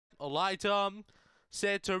light on,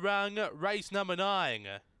 set to run, race number 9.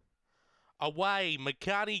 Away,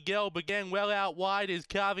 McCartney Girl began well out wide, is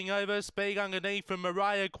carving over, speed underneath from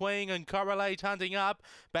Mariah Queen and Correlate hunting up.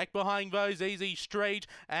 Back behind those, Easy Street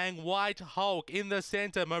and White Hulk in the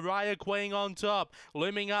centre. Mariah Queen on top,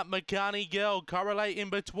 looming up McCartney Girl, Correlate in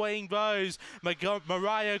between those.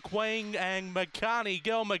 Mariah Queen and McCartney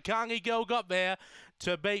Girl. McCartney Girl got there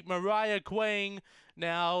to beat Mariah Queen.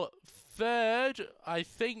 Now, third, I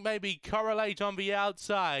think maybe Correlate on the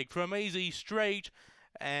outside from Easy Street.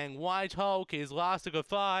 And White Hulk is last of the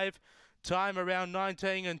 5, time around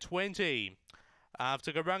 19 and 20.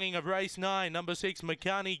 After the running of race 9, number 6,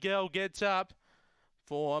 McCartney Girl gets up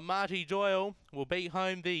for Marty Doyle. Will beat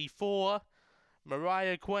home the 4,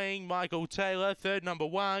 Mariah Queen, Michael Taylor, third number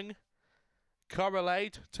 1,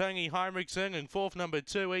 Correlate, Tony Heinrichsen, and fourth number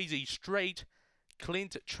 2, Easy Street,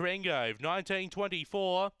 Clint Trengove.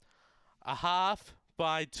 1924, a half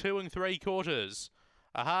by 2 3/4.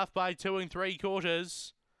 A half by 2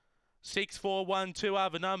 3/4. 6, 4, 1, 2 are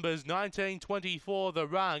the numbers. 1924 the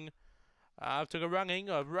run after the running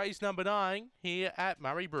of race number 9 here at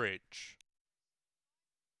Murray-Bridge.